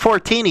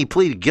 2014, he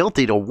pleaded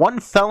guilty to one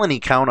felony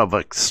count of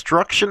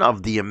obstruction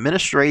of the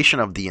administration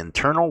of the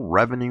Internal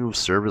Revenue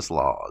Service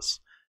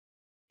laws.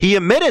 He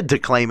admitted to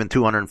claiming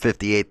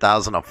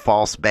 $258,000 of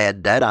false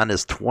bad debt on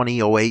his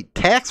 2008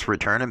 tax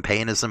return and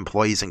paying his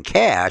employees in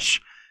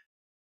cash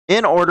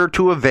in order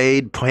to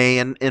evade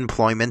paying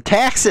employment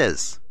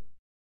taxes.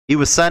 He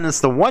was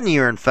sentenced to 1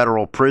 year in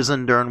federal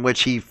prison, during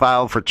which he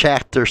filed for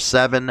Chapter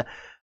 7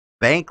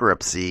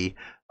 bankruptcy.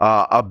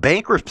 A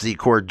bankruptcy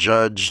court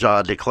judge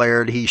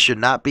declared he should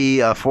not be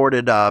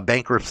afforded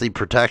bankruptcy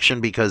protection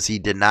because he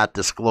did not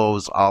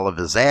disclose all of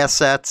his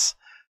assets.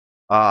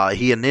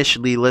 He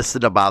initially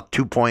listed about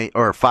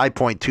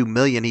 $5.2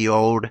 million he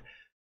owed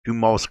to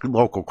most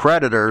local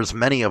creditors,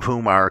 many of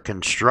whom are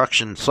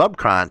construction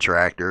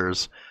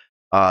subcontractors.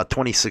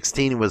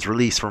 2016, he was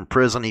released from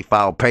prison. He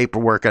filed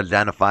paperwork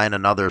identifying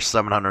another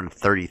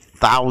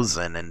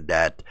 $730,000 in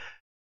debt,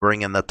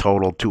 bringing the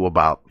total to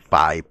about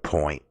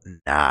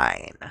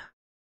 5.9.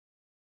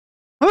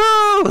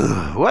 Woo!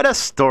 What a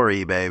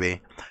story,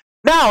 baby.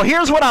 Now,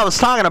 here's what I was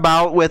talking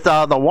about with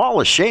the wall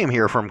of shame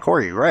here from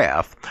Corey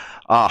Raff.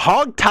 A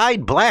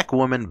hog-tied black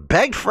woman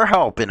begged for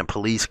help in a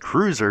police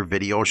cruiser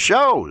video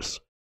shows.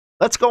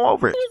 Let's go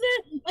over it.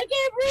 I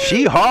can't breathe.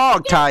 She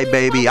hog-tied,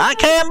 baby. I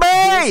can't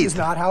breathe. This is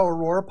not how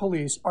Aurora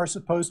police are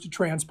supposed to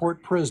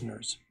transport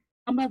prisoners.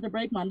 I'm about to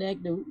break my neck,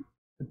 dude.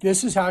 But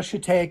this is how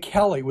Shatea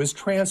Kelly was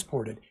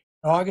transported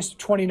in August of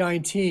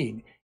 2019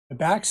 in the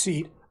back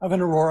seat of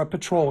an Aurora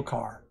patrol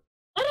car.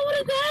 I don't want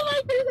to die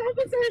like this,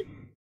 officer.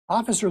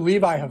 Officer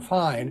Levi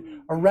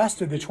Hafine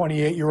arrested the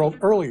 28-year-old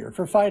earlier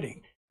for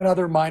fighting and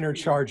other minor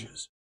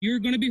charges. You're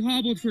going to be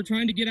hobbled for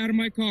trying to get out of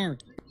my car.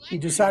 He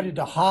decided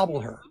to hobble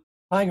her,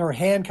 tying her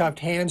handcuffed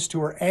hands to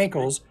her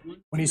ankles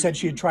when he said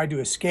she had tried to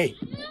escape.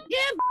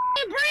 Can't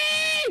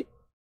breathe.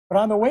 But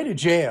on the way to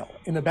jail,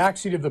 in the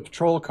backseat of the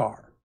patrol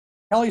car,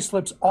 Kelly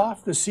slips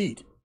off the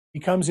seat,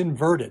 becomes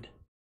inverted.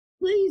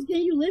 Please,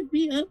 can you lift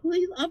me up,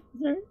 please,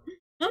 officer?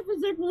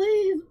 Officer,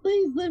 please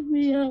lift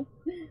me up.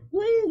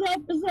 Please,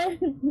 officer.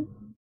 It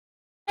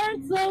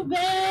hurts so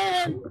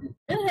bad.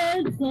 It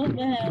hurts so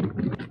bad.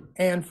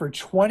 And for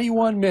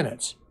 21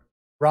 minutes,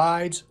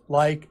 rides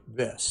like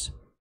this,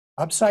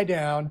 upside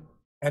down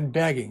and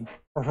begging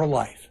for her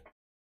life.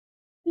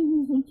 This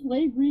is some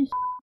slavery.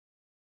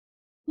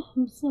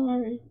 I'm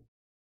sorry.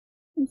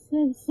 I'm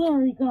so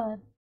sorry, God.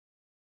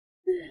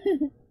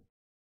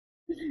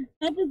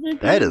 Officer,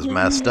 That is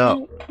messed up.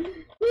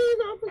 Please,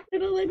 officer,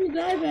 don't let me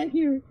die back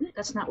here.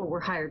 That's not what we're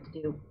hired to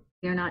do.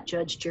 We are not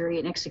judge, jury,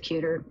 and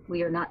executor.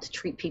 We are not to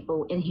treat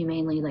people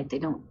inhumanely like they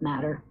don't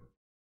matter.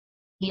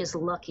 He is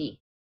lucky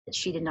that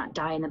she did not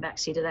die in the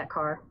backseat of that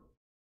car,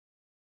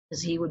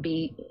 because he would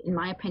be, in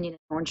my opinion, in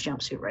an orange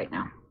jumpsuit right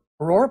now.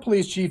 Aurora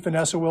Police Chief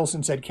Vanessa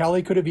Wilson said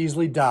Kelly could have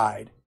easily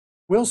died.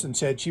 Wilson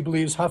said she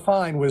believes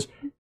Hafine was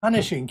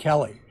punishing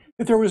Kelly,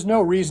 that there was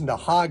no reason to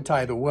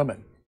hogtie the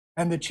woman.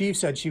 And the chief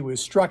said she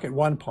was struck at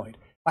one point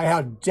by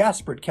how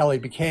desperate Kelly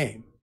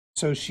became.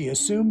 So she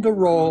assumed the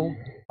role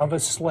of a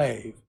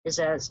slave. Is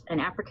as an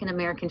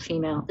African-American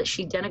female that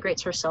she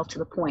denigrates herself to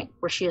the point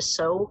where she is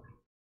so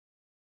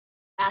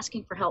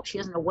asking for help, she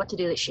doesn't know what to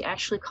do, that she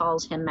actually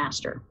calls him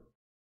master.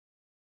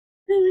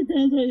 How many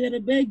times I gotta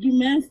beg you,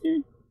 master?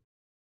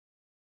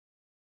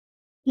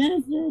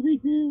 Master, I'll be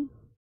good.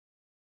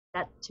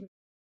 That, to me,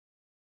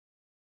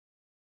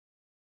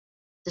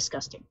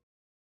 disgusting.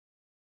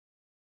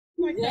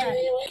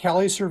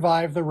 Kelly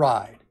survived the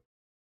ride.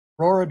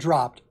 Aurora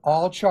dropped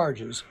all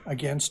charges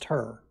against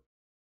her.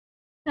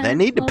 They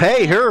need to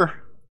pay her.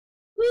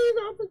 Please,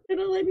 officer,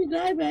 don't let me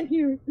die back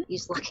here.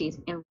 He's lucky,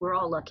 and we're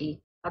all lucky.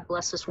 God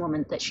bless this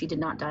woman that she did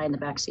not die in the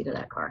backseat of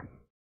that car.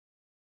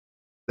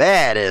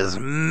 That is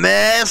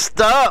messed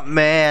up,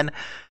 man.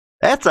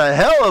 That's a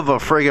hell of a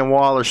friggin'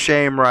 wall of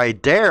shame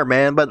right there,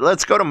 man. But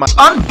let's go to my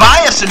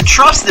unbiased and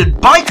trusted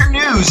biker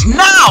news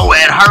now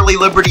at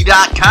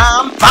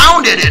HarleyLiberty.com.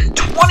 Founded in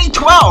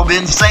 2012,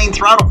 Insane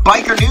Throttle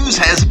Biker News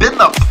has been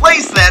the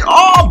place that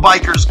all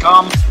bikers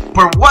come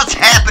for what's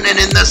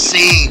happening in the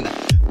scene.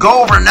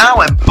 Go over now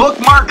and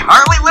bookmark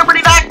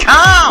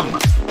HarleyLiberty.com.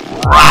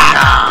 Right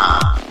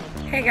on!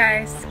 Hey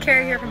guys,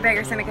 Carrie here from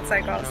Bagger Syndicate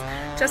Cycles.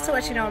 Just to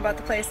let you know about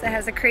the place that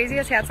has the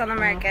craziest hats on the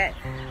market.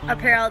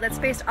 Apparel that's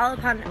based all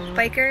upon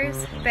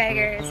bikers,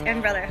 baggers,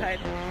 and brotherhood.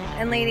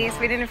 And ladies,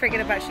 we didn't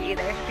forget about you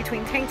either.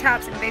 Between tank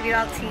tops and baby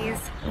doll tees,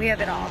 we have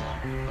it all.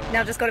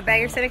 Now just go to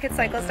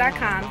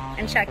BaggerSyndicateCycles.com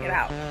and check it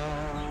out.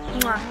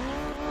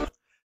 Mwah.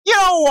 You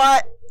know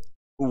what?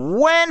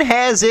 When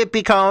has it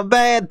become a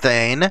bad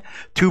thing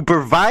to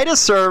provide a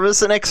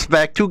service and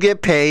expect to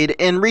get paid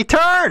in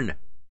return?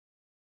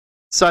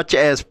 Such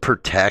as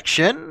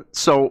protection,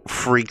 so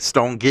freaks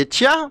don't get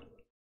ya,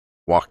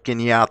 walking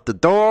you out the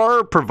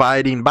door,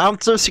 providing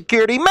bouncer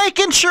security,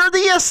 making sure the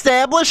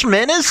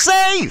establishment is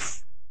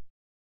safe.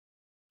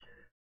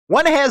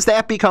 When has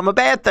that become a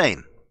bad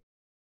thing?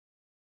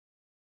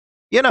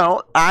 You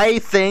know, I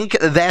think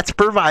that's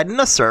providing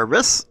a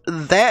service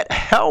that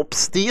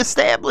helps the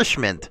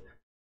establishment.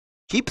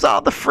 Keeps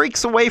all the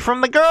freaks away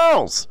from the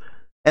girls.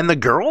 And the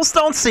girls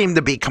don't seem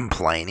to be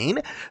complaining.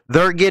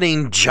 They're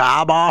getting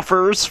job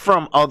offers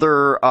from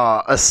other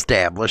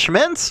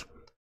establishments.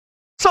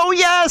 So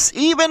yes,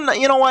 even,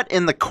 you know what,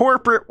 in the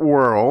corporate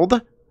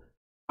world,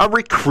 a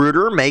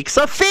recruiter makes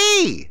a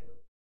fee.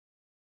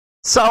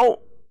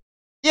 So,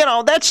 you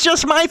know, that's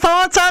just my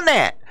thoughts on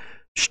that.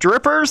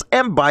 Strippers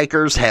and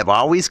bikers have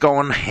always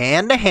gone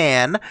hand to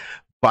hand.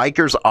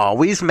 Bikers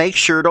always make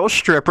sure those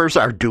strippers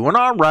are doing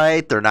all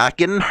right. They're not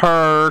getting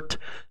hurt.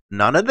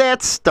 None of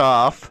that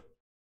stuff.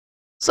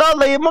 So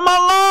leave them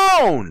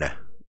alone.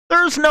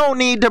 There's no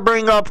need to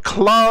bring up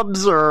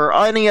clubs or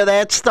any of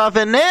that stuff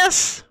in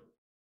this.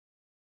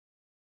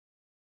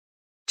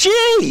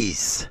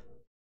 Jeez.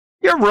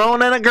 You're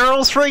ruining a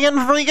girl's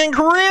freaking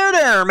career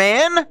there,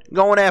 man.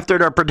 Going after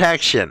their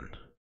protection.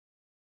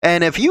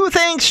 And if you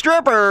think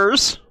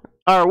strippers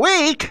are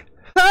weak,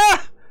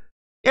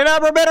 you've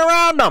never been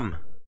around them.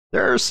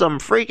 There's some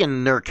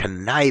freaking, they're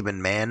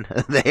conniving, man.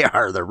 They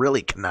are. They're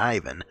really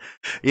conniving.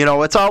 You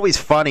know, it's always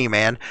funny,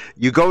 man.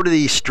 You go to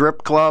these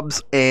strip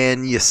clubs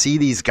and you see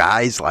these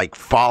guys like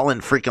fall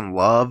in freaking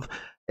love.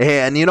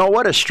 And you know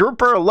what? A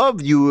stripper will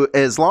love you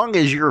as long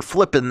as you're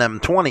flipping them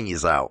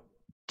 20s out.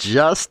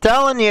 Just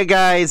telling you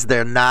guys,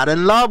 they're not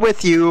in love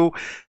with you.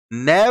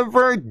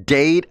 Never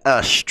date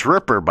a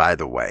stripper, by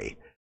the way.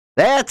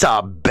 That's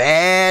a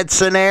bad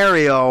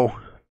scenario.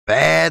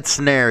 Bad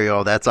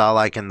scenario, that's all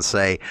I can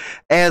say.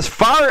 As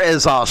far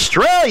as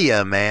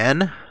Australia,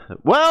 man,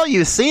 well,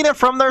 you've seen it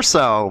from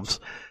themselves.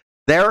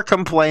 They're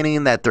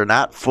complaining that they're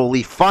not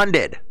fully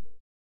funded.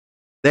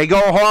 They go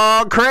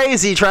all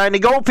crazy trying to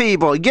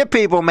get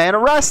people, man,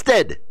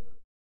 arrested.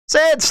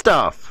 Sad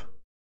stuff.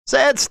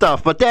 Sad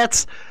stuff, but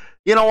that's,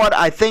 you know what,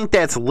 I think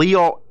that's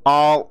legal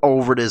all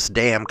over this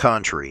damn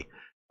country.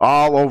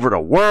 All over the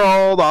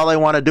world. All they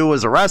want to do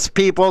is arrest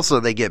people so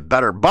they get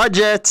better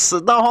budgets.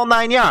 The whole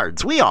 9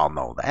 yards. We all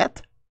know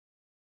that.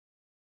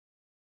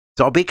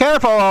 So be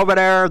careful over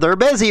there. They're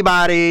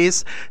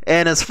busybodies.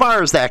 And as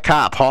far as that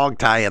cop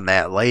hog-tying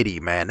that lady,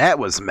 man, that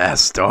was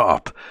messed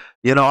up.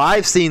 You know,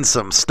 I've seen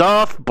some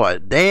stuff,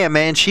 but damn,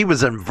 man, she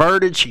was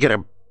inverted. She could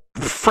have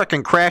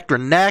freaking cracked her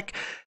neck.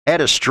 Had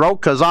a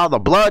stroke because all the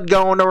blood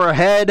going to her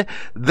head.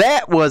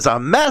 That was a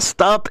messed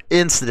up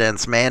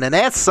incident, man, and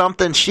that's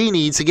something she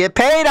needs to get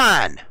paid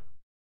on.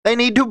 They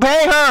need to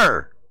pay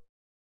her.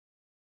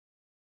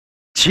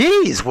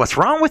 Jeez, what's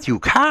wrong with you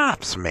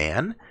cops,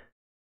 man?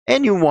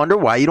 And you wonder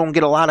why you don't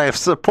get a lot of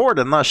support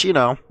unless, you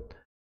know,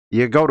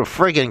 you go to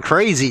friggin'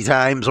 crazy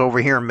times over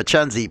here in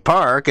Mackenzie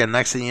Park, and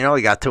next thing you know,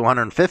 you got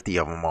 250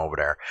 of them over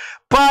there.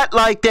 But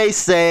like they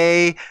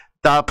say,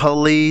 the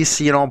police,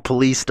 you know,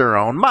 police their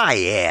own. My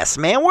ass,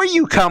 man. Where are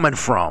you coming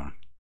from?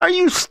 Are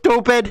you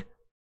stupid?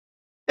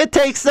 It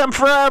takes them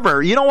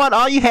forever. You know what?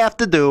 All you have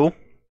to do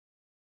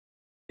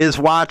is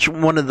watch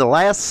one of the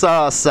last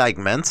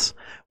segments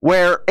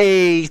where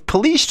a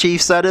police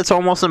chief said it's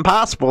almost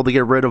impossible to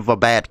get rid of a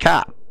bad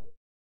cop.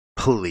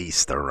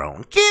 Police their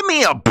own. Give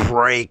me a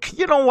break.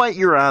 You know what?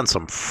 You're on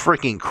some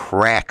freaking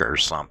crack or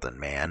something,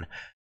 man.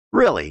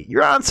 Really,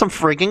 you're on some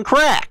freaking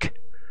crack.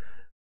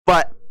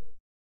 But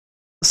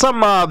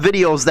some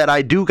videos that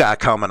I do got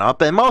coming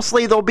up, and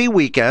mostly they'll be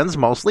weekends,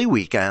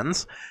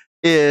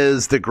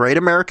 is the Great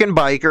American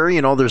Biker.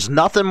 You know, there's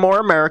nothing more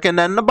American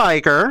than the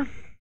biker.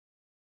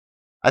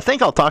 I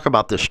think I'll talk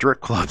about the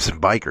strip clubs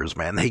and bikers,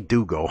 man. They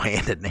do go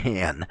hand in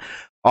hand.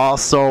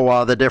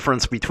 Also, the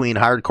difference between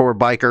hardcore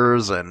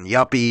bikers and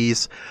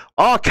yuppies.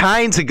 All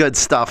kinds of good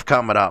stuff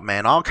coming up,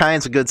 man. All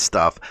kinds of good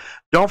stuff.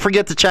 Don't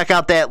forget to check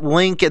out that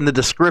link in the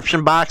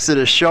description box of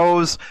the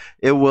shows.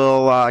 It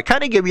will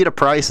kind of give you the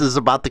prices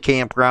about the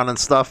campground and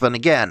stuff. And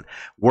again,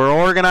 we're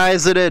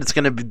organizing it. It's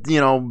going to,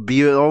 you know,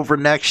 be over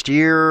next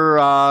year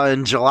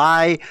in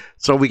July.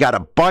 So we got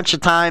a bunch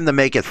of time to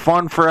make it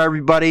fun for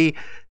everybody.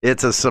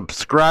 It's a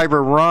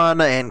subscriber run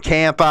and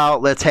camp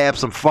out. Let's have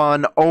some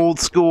fun, old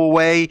school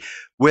way.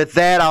 With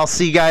that, I'll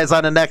see you guys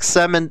on the next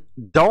segment.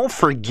 Don't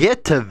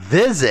forget to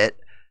visit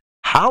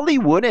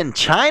Hollywood and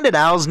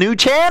Chinatown's new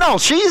channel.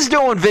 She's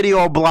doing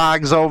video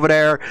blogs over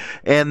there,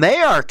 and they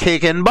are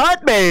kicking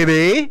butt,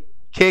 baby.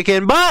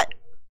 Kicking butt.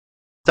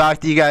 Talk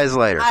to you guys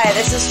later. Hi,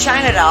 this is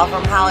China Doll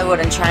from Hollywood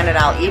and China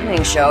Doll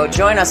Evening Show.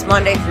 Join us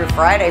Monday through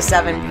Friday,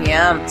 7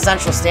 p.m.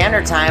 Central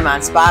Standard Time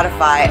on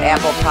Spotify,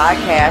 Apple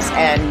Podcasts,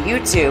 and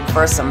YouTube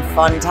for some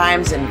fun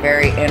times and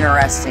very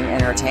interesting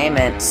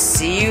entertainment.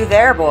 See you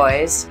there,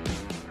 boys.